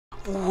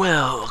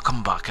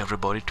Welcome back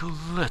everybody to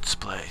Let's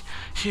Play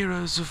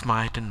Heroes of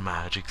Might and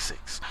Magic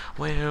 6,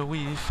 where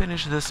we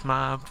finish this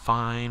map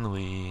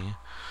finally.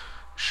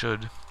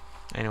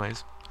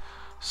 Anyways,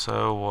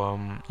 so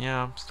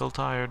yeah, I'm still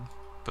tired,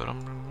 but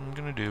I'm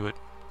gonna do it.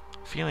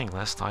 Feeling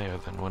less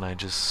tired than when I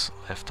just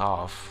left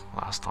off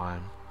last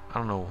time. I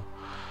don't know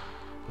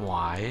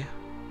why,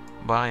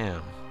 but I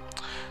am.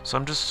 So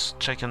I'm just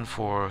checking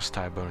for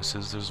stat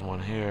bonuses. There's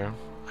one here.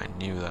 I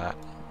knew that,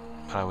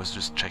 but I was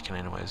just checking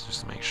anyways,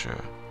 just to make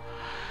sure.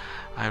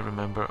 I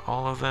remember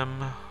all of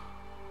them.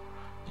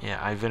 Yeah,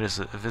 I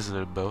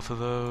visited both of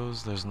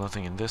those. There's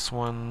nothing in this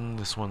one.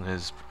 This one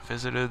is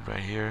visited right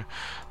here.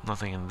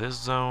 Nothing in this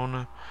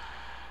zone.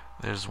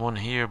 There's one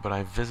here, but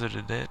I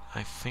visited it.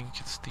 I think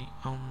it's the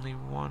only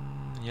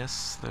one.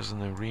 Yes, there's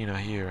an arena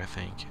here, I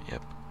think.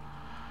 Yep.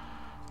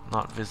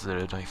 Not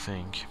visited, I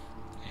think.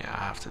 Yeah,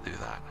 I have to do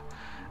that.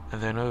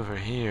 And then over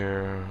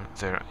here,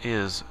 there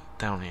is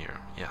down here.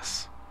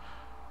 Yes.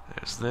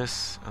 There's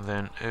this, and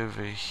then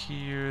over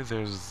here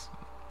there's,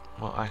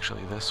 well,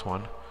 actually this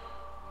one.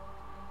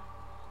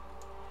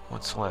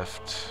 What's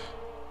left?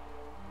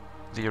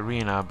 The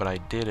arena, but I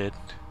did it.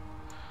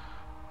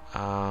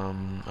 I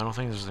don't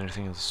think there's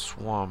anything in the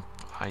swamp.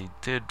 I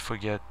did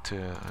forget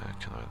to,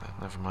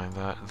 never mind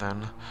that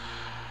then.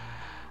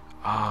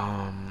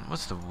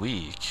 What's the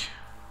week?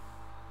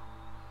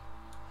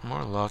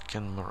 More luck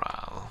and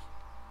morale.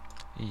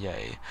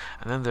 Yay.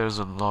 And then there's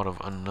a lot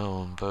of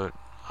unknown, but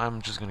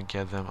I'm just gonna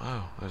get them.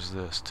 Oh, there's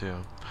this too.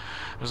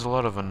 There's a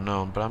lot of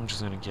unknown, but I'm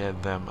just gonna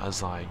get them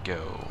as I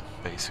go,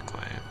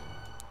 basically.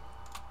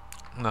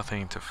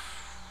 Nothing to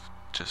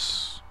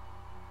just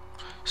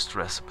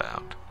stress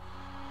about.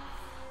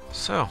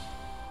 So,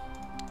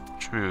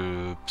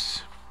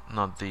 troops.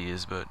 Not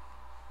these, but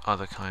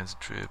other kinds of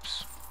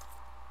troops.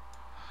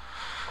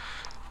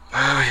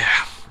 Oh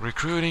yeah,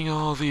 recruiting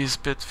all these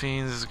pit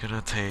fiends is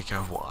gonna take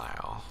a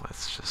while.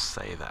 Let's just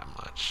say that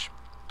much.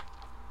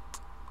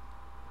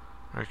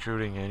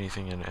 Recruiting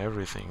anything and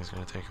everything is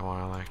going to take a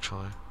while,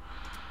 actually.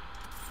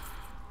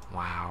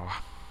 Wow.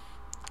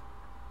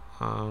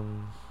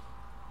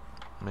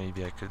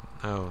 Maybe I could...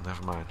 Oh,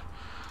 never mind.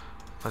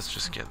 Let's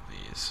just get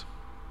these.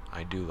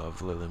 I do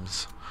love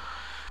Lilims.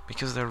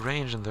 Because they're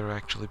ranged and they're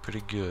actually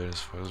pretty good as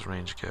far as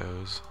range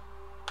goes.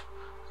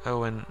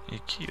 Oh, and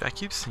I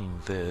keep seeing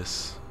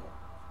this.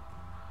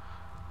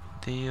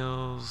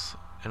 Deals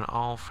an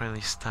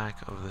all-friendly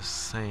stack of the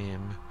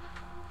same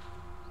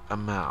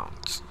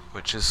amount,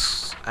 which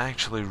is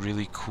actually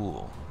really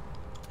cool.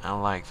 I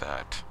like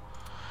that.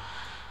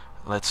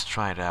 Let's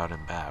try it out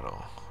in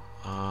battle.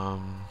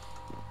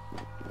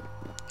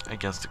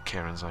 Against the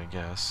Karens, I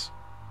guess.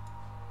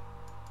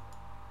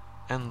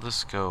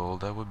 Endless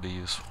gold, that would be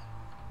useful.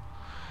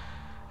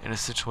 In a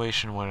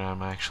situation where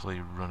I'm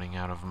actually running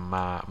out of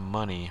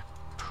money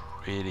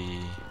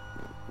pretty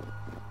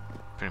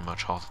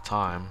much all the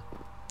time,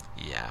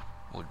 yeah,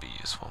 would be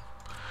useful.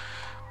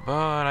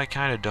 But I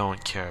kind of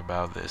don't care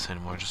about this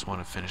anymore. I just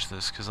want to finish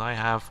this because I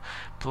have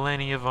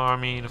plenty of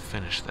army to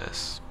finish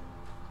this.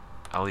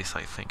 At least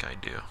I think I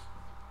do.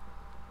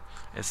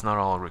 It's not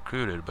all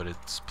recruited, but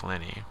it's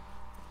plenty.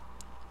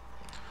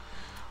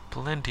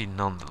 Plenty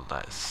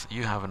nonetheless.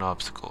 You have an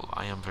obstacle.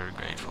 I am very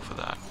grateful for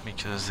that.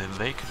 Because if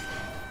they could...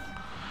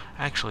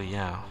 Actually,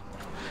 yeah.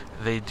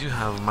 They do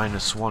have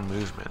 -1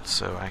 movement,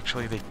 so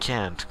actually they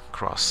can't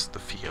cross the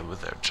field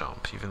with their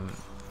jump, even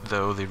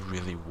though they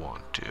really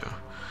want to.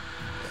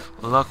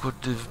 Luck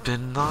would have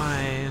been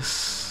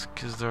nice,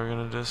 because they're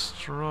gonna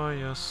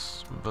destroy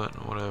us,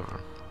 but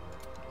whatever.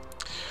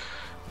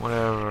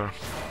 Whatever,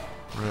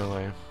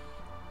 really.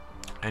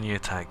 And you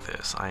attack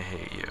this. I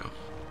hate you.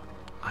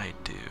 I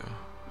do.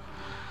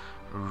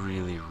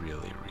 Really,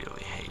 really,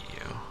 really hate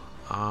you.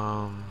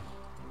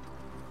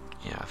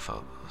 Yeah, I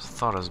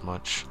thought as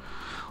much.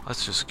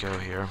 Let's just go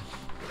here.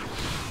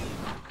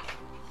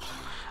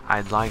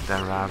 I'd like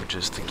the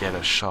Ravagers to get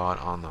a shot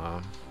on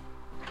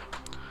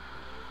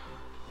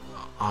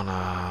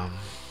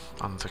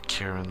the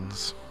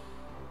Karens,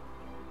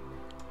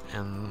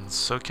 and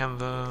so can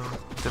the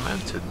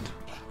Demented.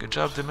 Good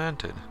job,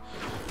 Demented.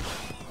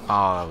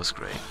 Oh, that was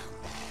great.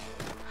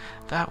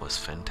 That was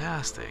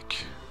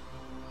fantastic.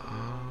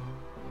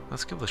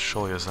 Let's kill the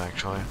Shoyas,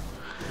 actually.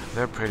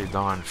 They're pretty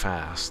darn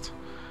fast,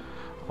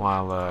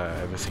 while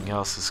everything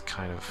else is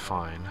kind of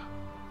fine.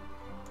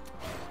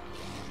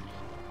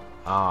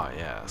 Oh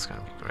yeah, that's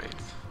gonna be great.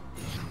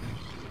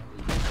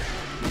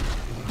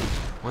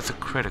 With a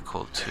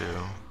critical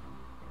too.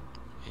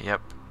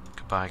 Yep.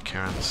 Goodbye,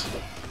 Karens.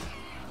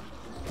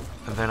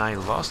 And then I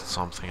lost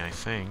something, I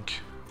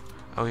think.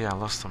 Oh yeah, I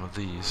lost some of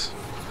these.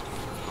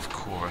 Of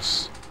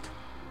course.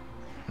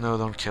 No,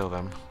 don't kill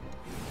them.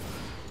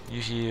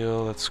 You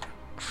heal, that's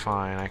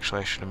fine.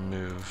 Actually, I should have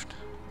moved.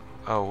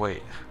 Oh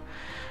wait.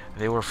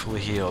 They were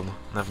fully healed.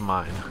 Never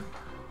mind.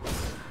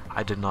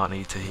 I did not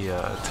need to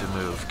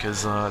move,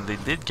 because they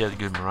did get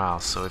good morale,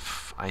 so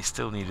if I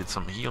still needed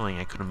some healing,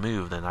 I could have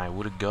moved and I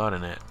would have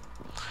gotten it.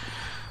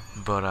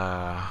 But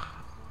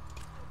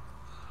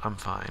I'm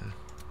fine,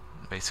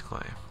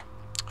 basically.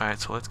 Alright,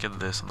 so let's get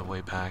this on the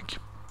way back.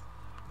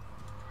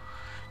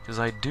 Because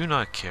I do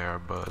not care,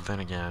 but then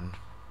again,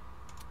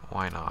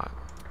 why not?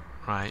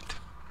 Right?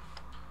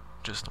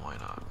 Just why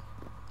not?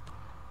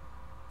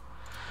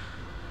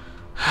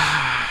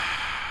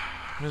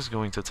 It is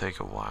going to take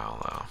a while,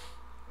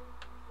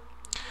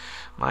 though.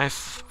 My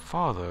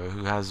father,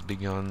 who has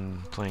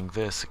begun playing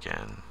this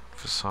again,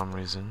 for some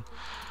reason,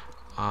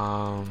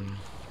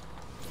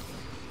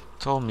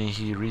 told me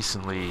he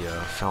recently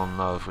fell in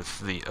love with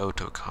the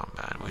auto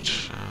combat,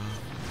 which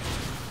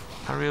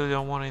I really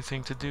don't want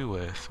anything to do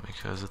with,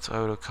 because it's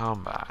auto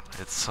combat.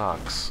 It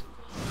sucks.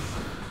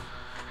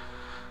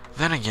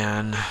 Then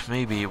again,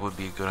 maybe it would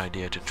be a good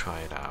idea to try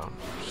it out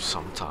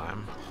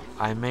sometime.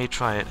 I may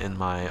try it in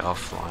my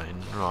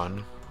offline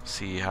run,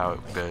 see how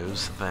it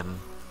goes, then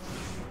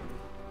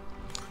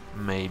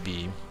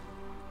maybe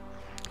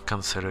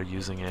consider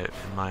using it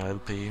in my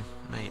LP.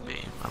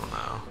 Maybe, I don't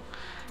know.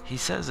 He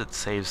says it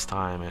saves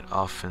time, and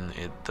often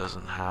it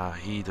doesn't have.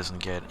 He doesn't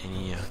get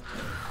any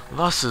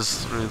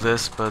losses through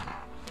this, but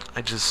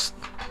I just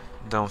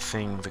don't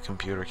think the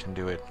computer can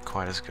do it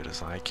quite as good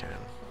as I can.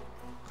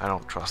 I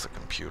don't trust the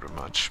computer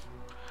much.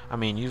 I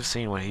mean, you've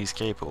seen what he's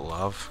capable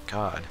of.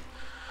 God,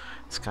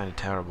 it's kind of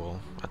terrible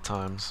at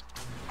times.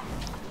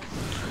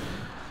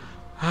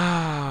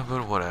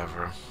 But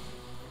whatever.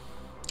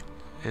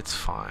 It's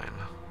fine.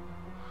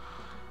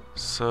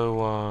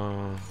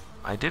 So,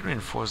 I did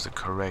reinforce the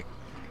correct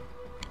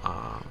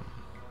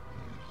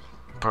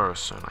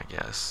person, I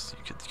guess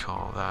you could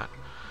call that.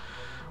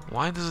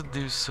 Why does it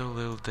do so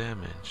little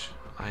damage?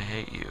 I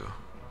hate you.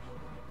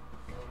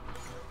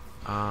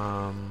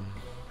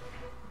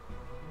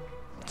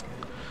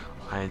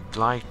 I'd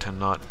like to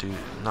not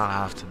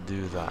have to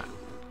do that.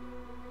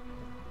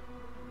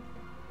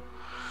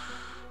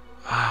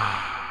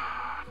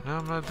 No,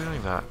 I'm not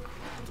doing that.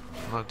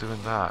 I'm not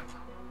doing that.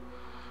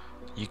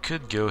 You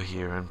could go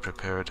here and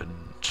prepare to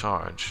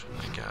charge,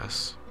 I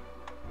guess.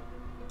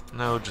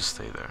 No, just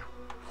stay there.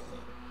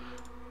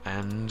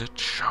 And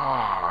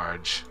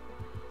charge!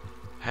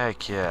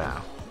 Heck yeah.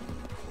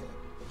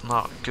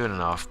 Not good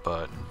enough,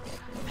 but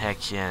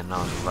heck yeah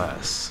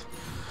nonetheless.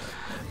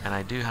 And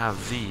I do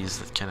have these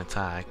that can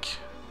attack,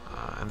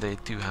 and they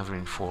do have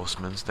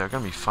reinforcements. They're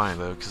gonna be fine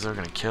though, because they're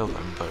gonna kill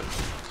them, but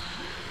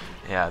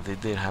yeah, they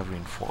did have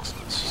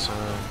reinforcements, so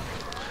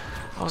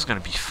I was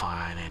gonna be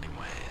fine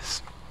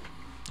anyways.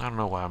 I don't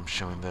know why I'm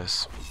showing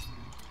this,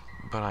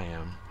 but I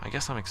am. I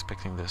guess I'm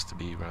expecting this to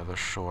be rather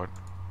short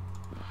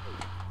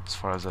as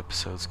far as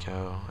episodes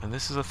go, and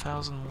this is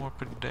 1,000 more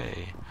per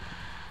day.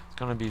 It's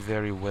gonna be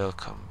very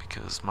welcome,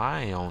 because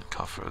my own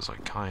coffers are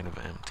kind of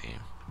empty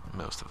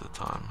most of the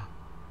time.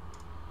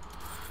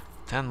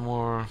 10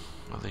 more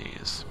of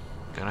these.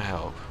 Gonna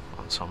help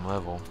on some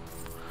level.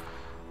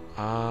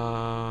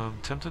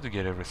 Tempted to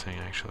get everything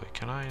actually.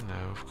 Can I?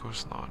 No, of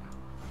course not.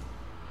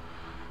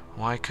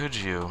 Why could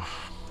you?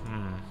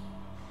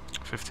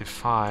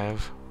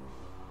 55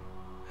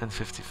 and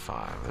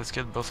 55. Let's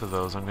get both of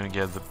those. I'm gonna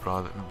get the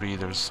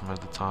breathers some at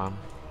the time.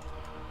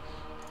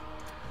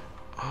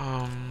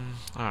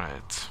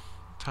 Alright.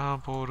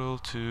 Town portal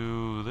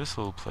to this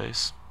little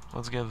place.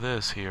 Let's get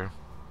this here.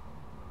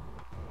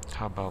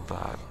 How about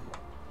that?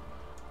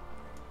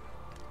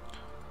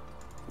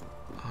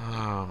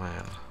 Oh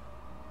man.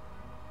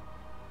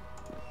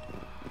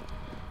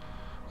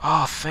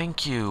 Oh,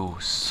 thank you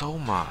so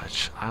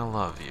much. I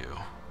love you.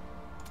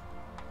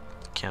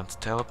 Can't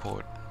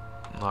teleport.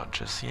 Not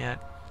just yet.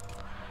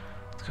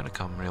 It's gonna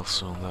come real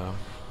soon though.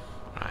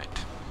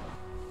 Right.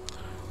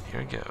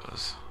 Here it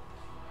goes.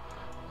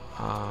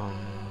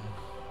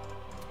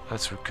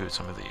 Let's recruit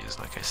some of these,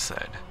 like I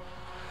said.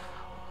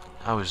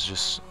 I was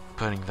just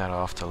putting that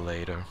off till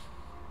later.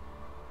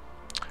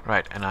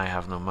 Right, and I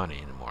have no money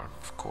anymore,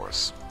 of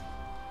course.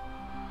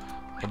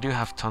 I do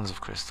have tons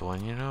of crystal,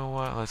 and you know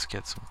what? Let's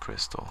get some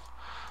crystal.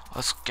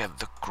 Let's get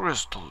the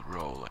crystal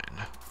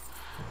rolling.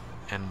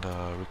 And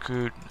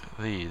recruit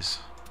these.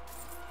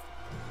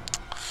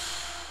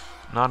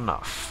 Not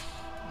enough.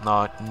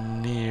 Not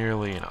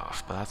nearly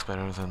enough, but that's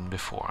better than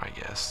before, I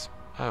guess.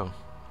 Oh,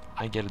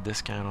 I get a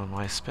discount on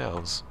my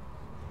spells.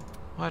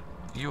 What?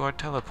 You are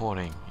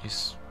teleporting, you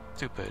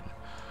stupid.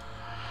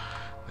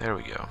 There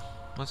we go.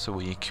 Once a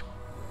week.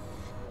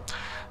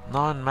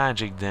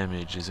 Non-magic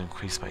damage is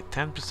increased by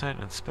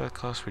 10% and spell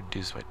cost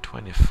reduced by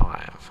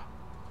 25.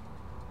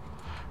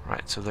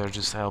 Right, so they're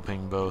just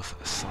helping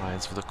both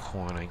sides of the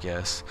coin, I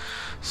guess.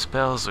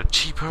 Spells are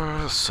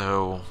cheaper,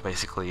 so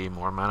basically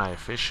more mana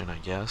efficient, I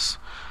guess.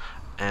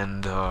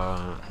 And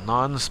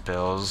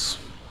non-spells,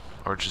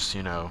 or just,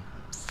 you know,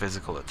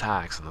 physical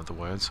attacks, in other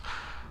words,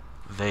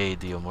 they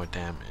deal more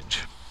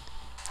damage.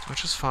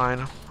 Which is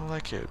fine, I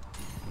like it.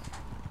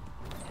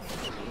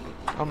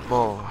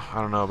 Well, I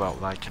don't know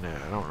about liking it.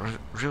 I don't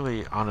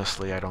really,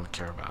 honestly, I don't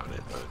care about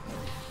it, but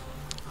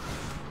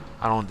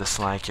I don't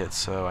dislike it,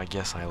 so I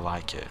guess I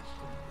like it.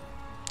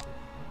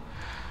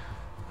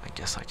 I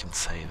guess I can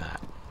say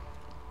that.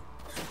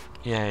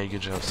 Yay,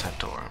 good job,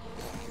 Sator.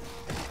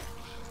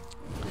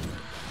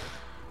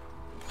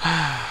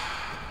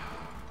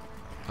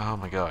 Oh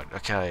my god.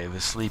 Okay,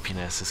 the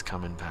sleepiness is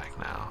coming back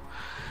now.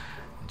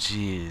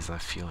 Jeez, I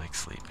feel like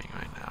sleeping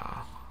right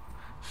now.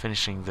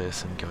 Finishing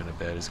this and going to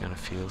bed is gonna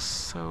feel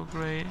so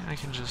great.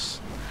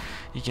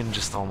 You can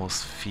just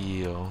almost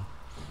feel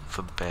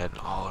the bed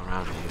all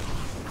around you.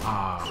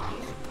 Ah,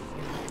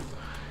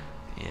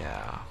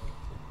 yeah,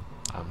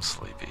 I'm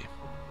sleepy.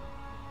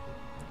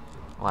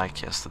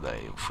 Like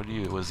yesterday. For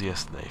you it was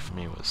yesterday, for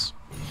me it was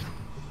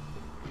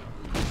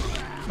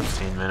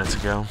 15 minutes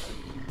ago.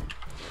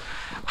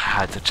 I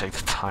had to check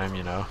the time,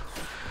 you know.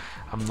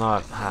 I'm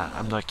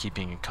not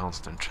keeping a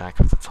constant track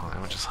of the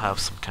time. I just have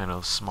some kind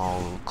of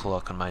small little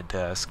clock on my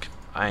desk.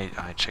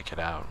 I check it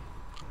out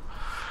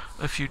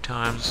a few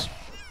times,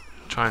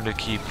 trying to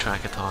keep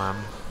track of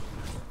time.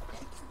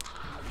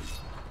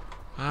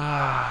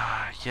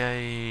 Ah,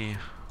 yay,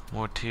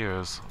 more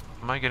tears.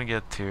 Am I gonna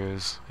get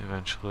tears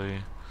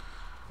eventually?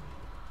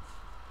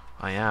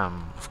 I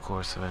am, of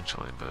course,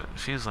 eventually, but it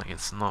feels like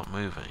it's not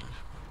moving.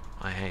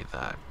 I hate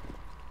that.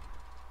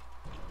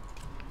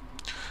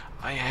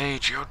 I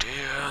hate you,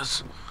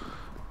 tears.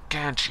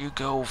 Can't you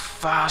go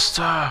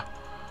faster?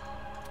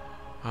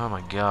 Oh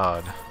my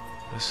god.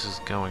 This is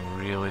going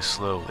really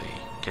slowly.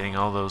 Getting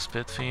all those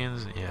pit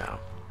fiends? Yeah.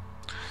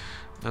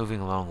 Moving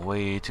along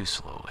way too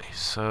slowly.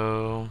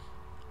 So,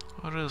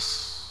 what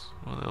else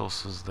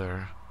is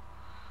there?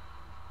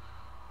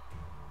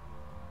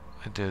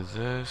 I did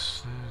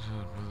this,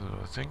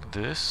 I think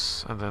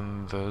this, and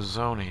then the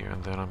zone here,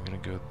 and then I'm gonna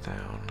go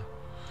down.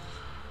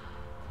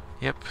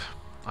 Yep.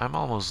 I'm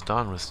almost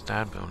done with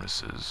stat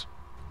bonuses.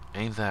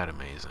 Ain't that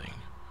amazing?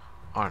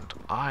 Aren't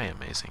I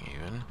amazing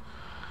even?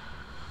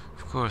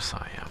 Of course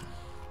I am.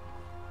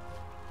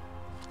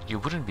 You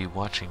wouldn't be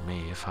watching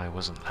me if I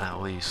wasn't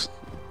at least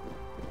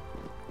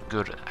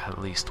good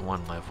at least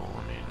one level.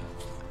 I mean,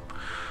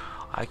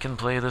 I can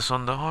play this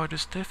on the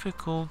hardest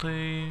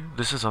difficulty.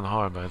 This is on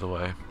hard, by the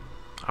way.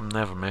 I'm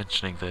never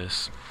mentioning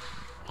this.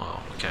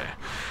 Well, okay.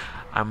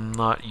 I'm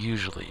not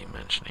usually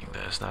mentioning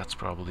this. That's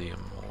probably a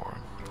more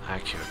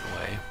accurate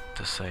way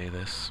to say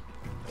this.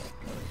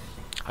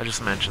 I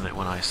just mention it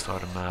when I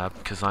start a map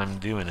because I'm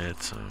doing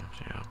it, so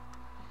yeah.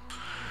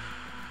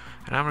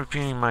 And I'm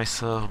repeating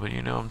myself, but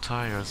you know I'm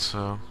tired,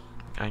 so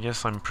I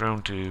guess I'm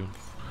prone to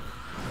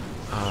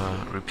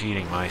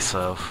repeating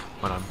myself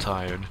when I'm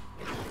tired.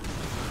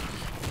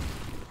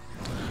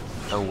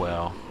 Oh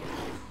well.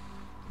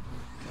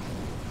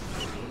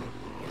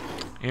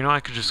 You know, I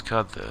could just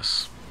cut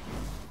this.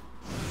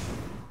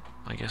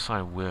 I guess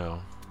I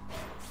will.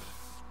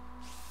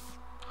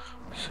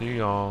 See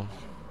y'all.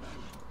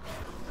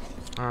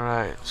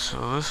 Alright,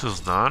 so this is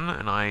done,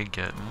 and I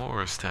get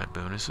more stat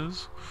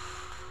bonuses.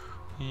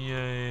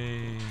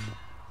 Yay!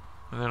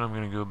 And then I'm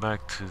gonna go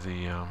back to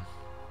the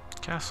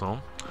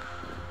castle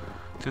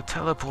to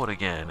teleport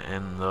again,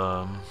 and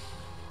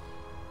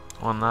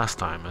one last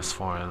time as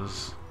far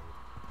as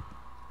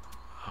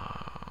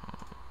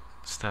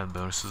stat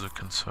bonuses are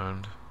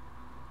concerned.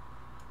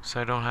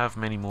 So I don't have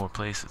many more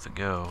places to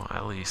go,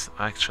 at least,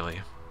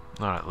 actually.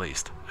 Not at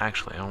least.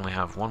 Actually, I only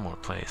have one more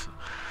place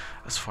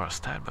as far as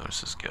stat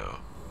bonuses go.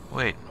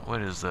 Wait,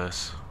 what is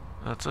this?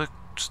 That's a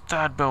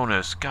stat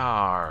bonus,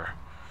 car.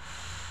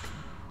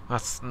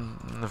 That's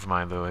never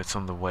mind though. It's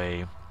on the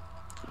way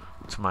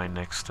to my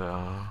next.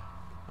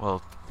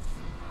 Well,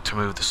 to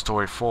move the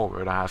story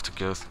forward, I have to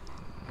go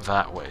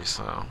that way.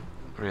 So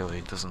really,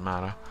 it doesn't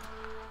matter.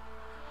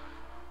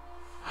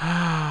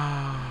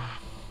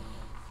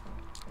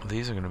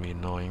 These are gonna be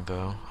annoying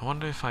though. I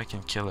wonder if I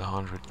can kill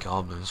 100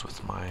 goblins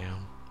with my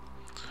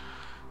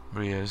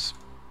Brias.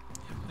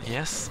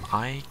 Yes,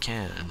 I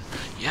can.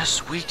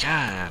 Yes, we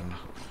can.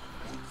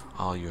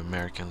 All you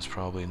Americans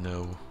probably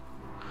know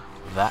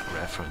that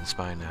reference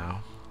by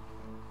now.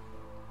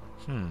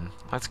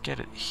 Let's get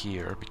it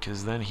here,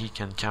 because then he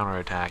can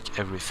counterattack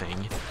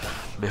everything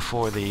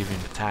before they even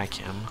attack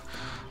him.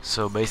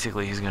 So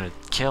basically he's gonna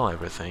kill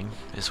everything,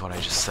 is what I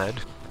just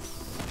said.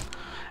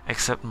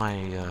 Except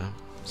my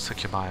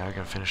succubi, I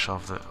can finish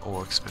off the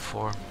orcs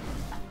before.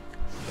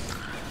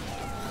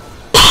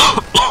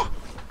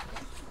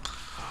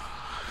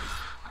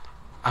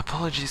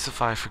 Apologies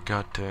if I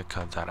forgot to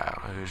cut that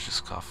out. I was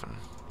just coughing.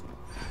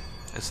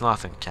 It's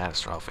nothing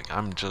catastrophic.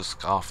 I'm just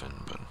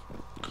coughing, but...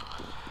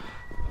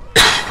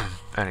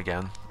 And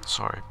again,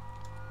 sorry.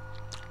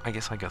 I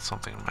guess I got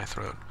something in my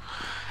throat.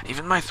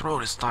 Even my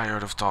throat is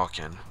tired of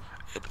talking.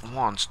 It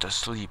wants to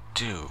sleep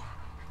too.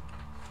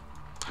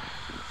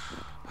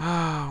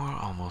 We're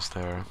almost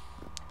there.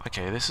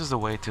 Okay, this is the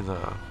way to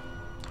the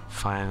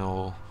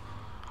final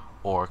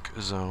orc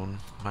zone,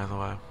 by the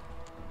way.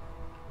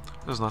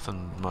 There's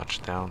nothing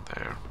much down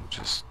there,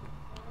 just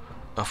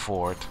a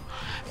fort.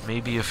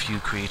 Maybe a few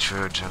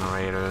creature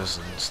generators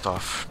and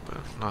stuff, but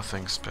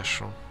nothing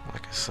special,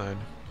 like I said.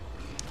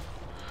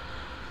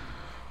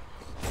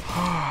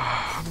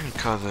 I'm gonna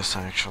cut this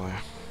actually.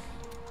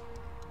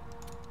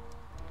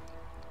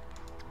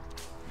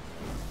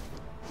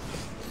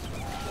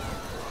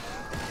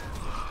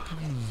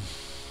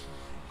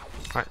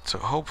 Right, so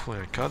hopefully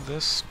I cut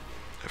this.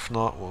 If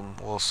not,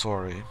 well,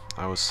 sorry,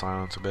 I was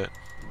silent a bit.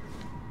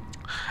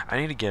 I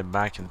need to get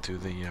back into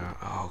the,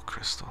 oh,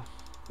 crystal.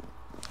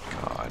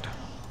 God.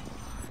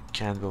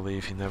 Can't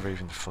believe he never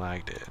even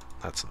flagged it.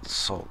 That's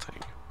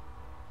insulting.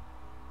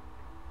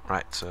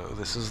 Right, so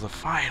this is the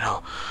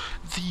final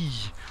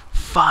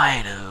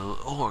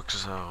orc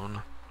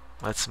zone.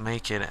 Let's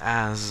make it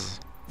as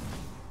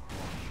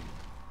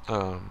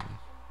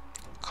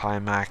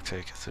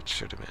climactic as it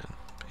should have been,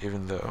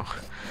 even though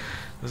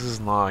this is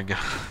not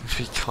gonna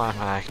be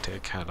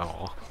climactic at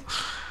all.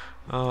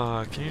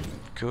 Can you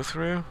go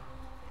through?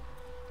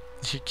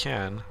 You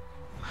can.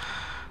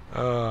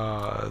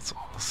 That's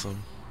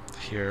awesome.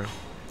 Here,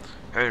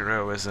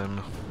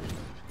 heroism.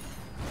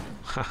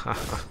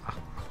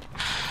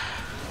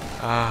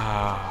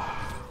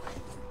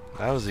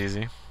 That was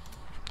easy.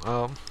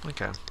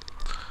 Okay.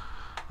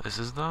 This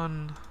is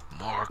done.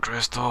 More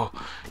crystal.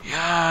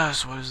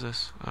 Yes! What is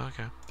this?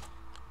 Okay.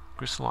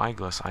 Crystal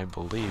eyeglass, I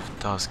believe,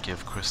 does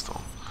give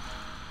crystal.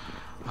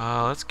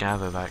 Let's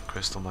gather that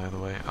crystal, by the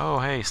way. Oh,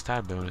 hey,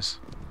 stat bonus.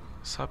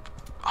 Sup?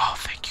 Oh,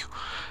 thank you.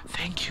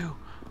 Thank you.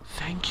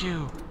 Thank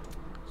you.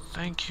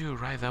 Thank you.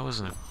 Right, that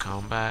wasn't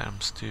combat.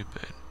 I'm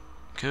stupid.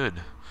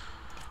 Good.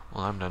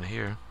 Well, I'm done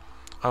here.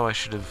 Oh, I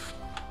should have...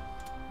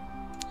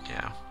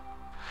 Yeah.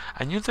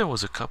 I knew there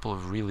was a couple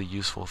of really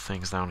useful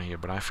things down here,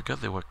 but I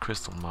forgot they were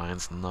crystal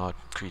mines, not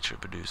creature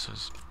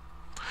producers.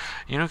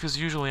 You know, because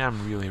usually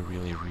I'm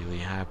really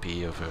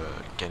happy of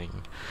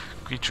getting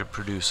creature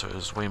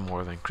producers way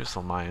more than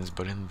crystal mines,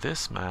 but in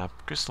this map,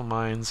 crystal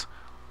mines,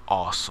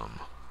 awesome.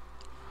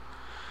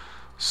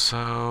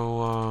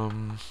 So,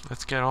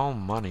 let's get all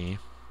money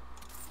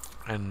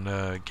and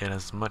get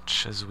as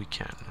much as we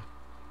can.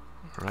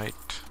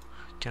 Right?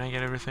 Can I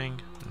get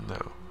everything?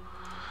 No.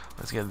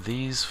 Let's get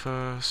these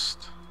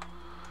first.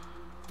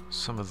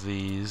 Some of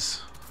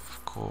these,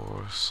 of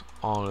course,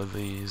 all of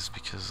these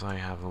because I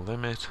have a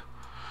limit.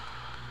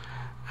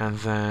 And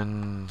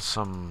then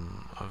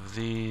some of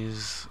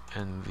these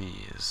and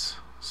these.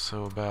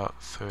 So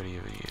about 30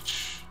 of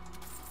each.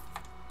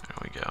 There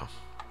we go.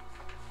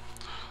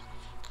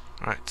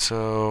 Alright,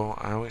 so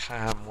I wish I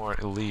had more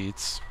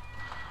elites.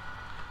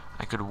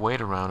 I could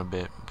wait around a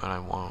bit, but I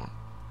won't.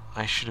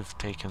 I should have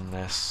taken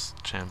less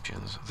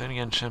champions. Then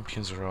again,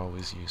 champions are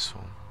always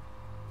useful.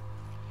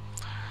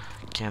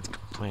 Can't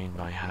complain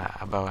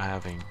about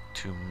having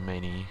too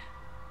many.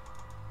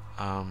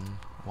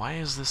 Why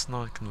is this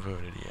not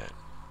converted yet?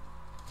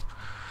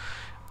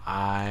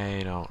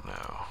 I don't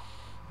know.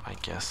 I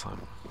guess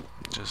I'm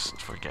just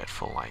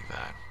forgetful like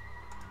that.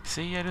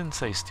 See, I didn't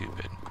say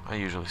stupid. I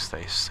usually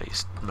say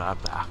stupid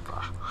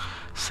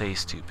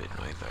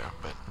right there,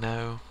 but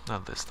no,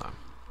 not this time.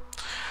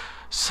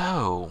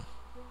 So,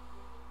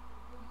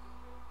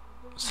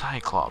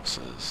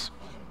 Cyclopses.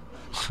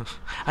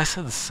 I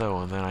said so,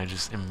 and then I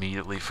just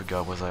immediately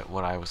forgot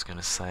what I was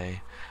gonna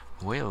say.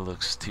 Way to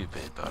look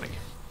stupid, buddy.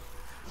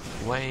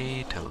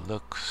 Way to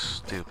look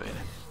stupid.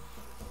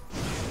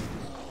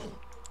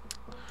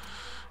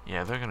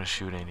 Yeah, they're gonna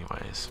shoot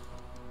anyways.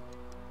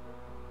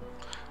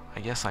 I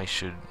guess I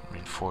should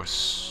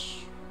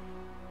reinforce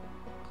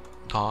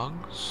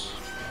dogs.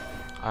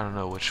 I don't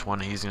know which one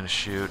he's gonna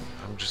shoot.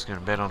 I'm just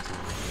gonna bet on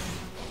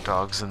the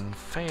dogs and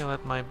fail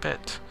at my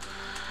bet.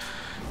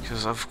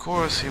 Because of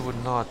course he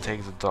would not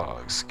take the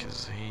dogs,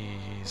 because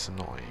he's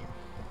annoying.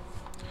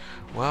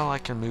 Well, I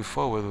can move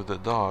forward with the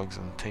dogs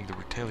and take the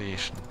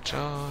retaliation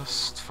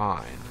just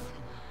fine.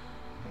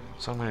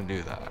 So I'm gonna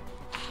do that.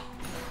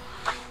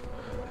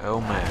 Oh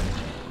man.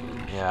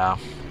 Yeah.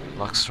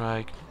 Luck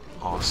strike.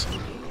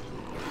 Awesome.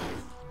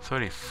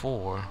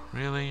 34?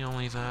 Really?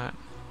 Only that?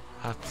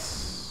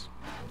 That's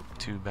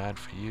too bad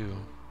for you.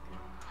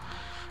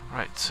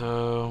 Right,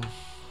 so...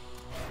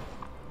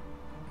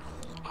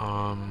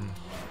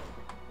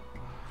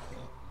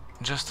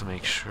 just to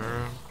make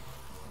sure.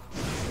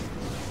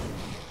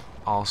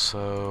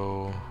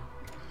 Also,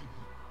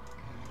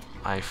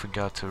 I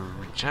forgot to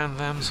regen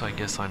them, so I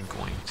guess I'm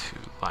going to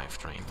life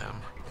drain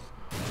them.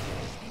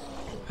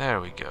 There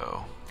we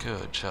go.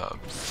 Good job,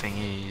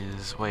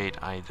 thingies. Wait,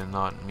 I did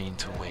not mean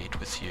to wait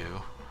with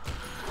you.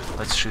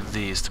 Let's shoot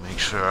these to make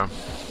sure.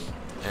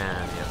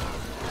 And yeah.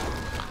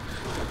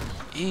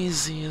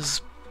 Easy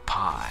as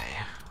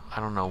pie. I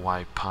don't know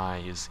why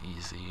pie is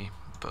easy,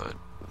 but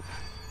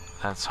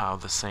that's how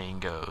the saying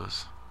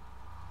goes.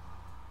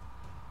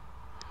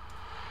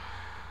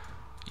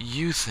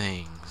 You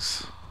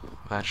things.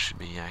 That should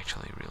be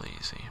actually really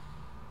easy.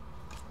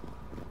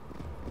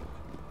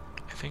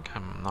 I think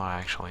I'm not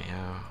actually,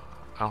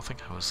 I don't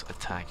think I was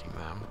attacking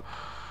them.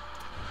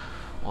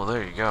 Well,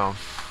 there you go.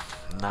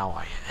 Now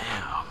I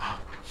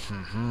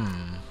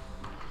am.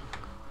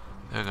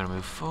 They're gonna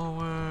move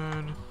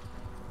forward.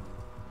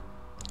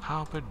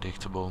 How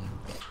predictable.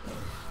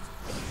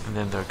 And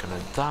then they're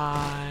gonna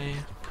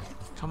die.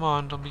 Come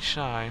on, don't be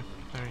shy.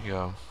 There you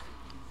go.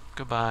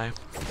 Goodbye.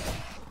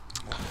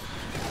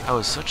 That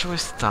was such a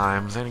waste of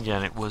time. Then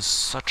again, it was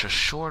such a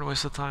short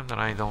waste of time that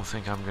I don't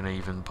think I'm gonna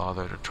even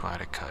bother to try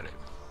to cut it.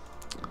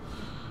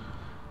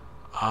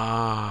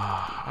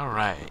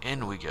 Alright,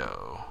 in we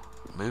go.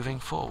 moving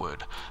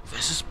forward.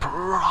 This is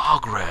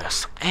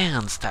progress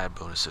and stab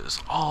bonuses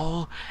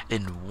all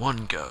in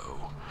one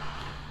go.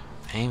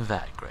 Ain't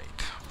that great?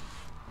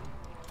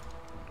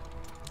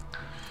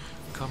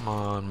 Come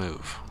on,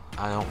 move.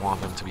 I don't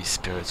want them to be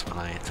spirits when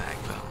I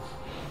attack them.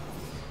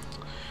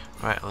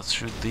 Right, let's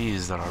shoot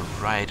these that are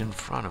right in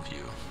front of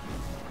you.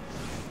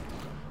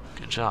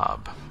 Good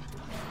job.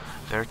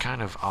 They're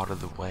kind of out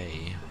of the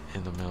way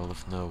in the middle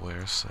of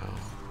nowhere, so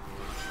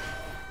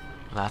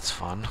that's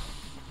fun.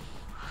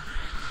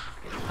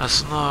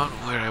 That's not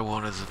where I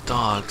wanted the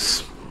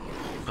dogs,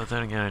 but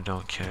then again I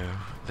don't care.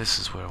 This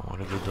is where I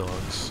wanted the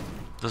dogs.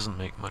 Doesn't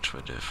make much of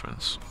a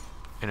difference.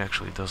 It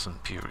actually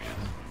doesn't, period.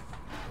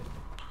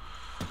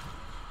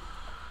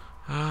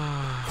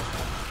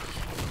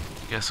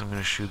 Guess I'm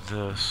gonna shoot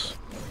this.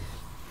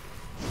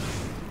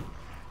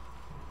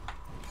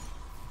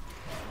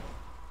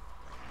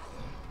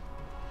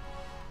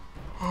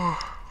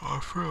 I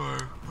feel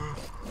like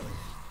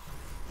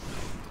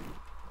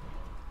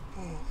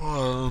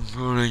I'm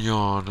gonna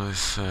yawn, I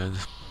said.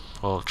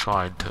 Well,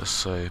 tried to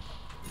say.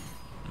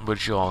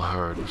 But y'all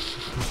heard.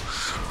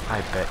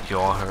 I bet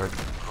y'all heard.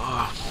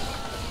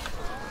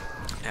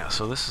 Yeah,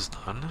 so this is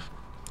done.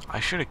 I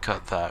should have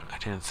cut that. I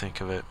didn't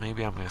think of it.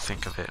 Maybe I'm gonna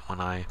think of it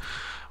when I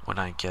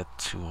get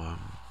to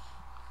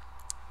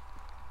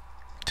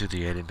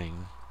the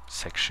editing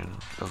section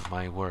of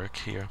my work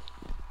here.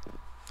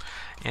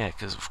 Yeah,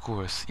 because of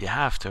course you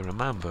have to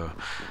remember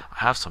I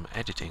have some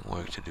editing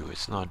work to do.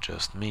 It's not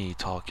just me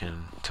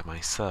talking to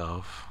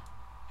myself.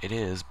 It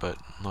is, but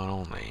not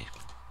only,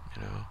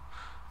 you know.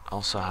 I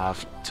also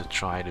have to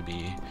try to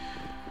be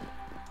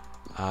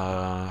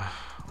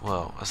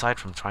well, aside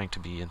from trying to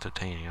be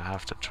entertaining, I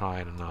have to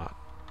try to not,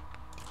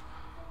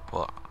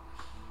 well,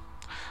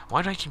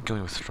 why do I keep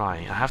going with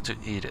trying? I have to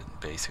eat it,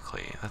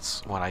 basically.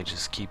 That's what I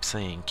just keep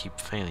saying, keep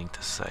failing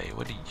to say.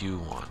 What do you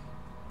want?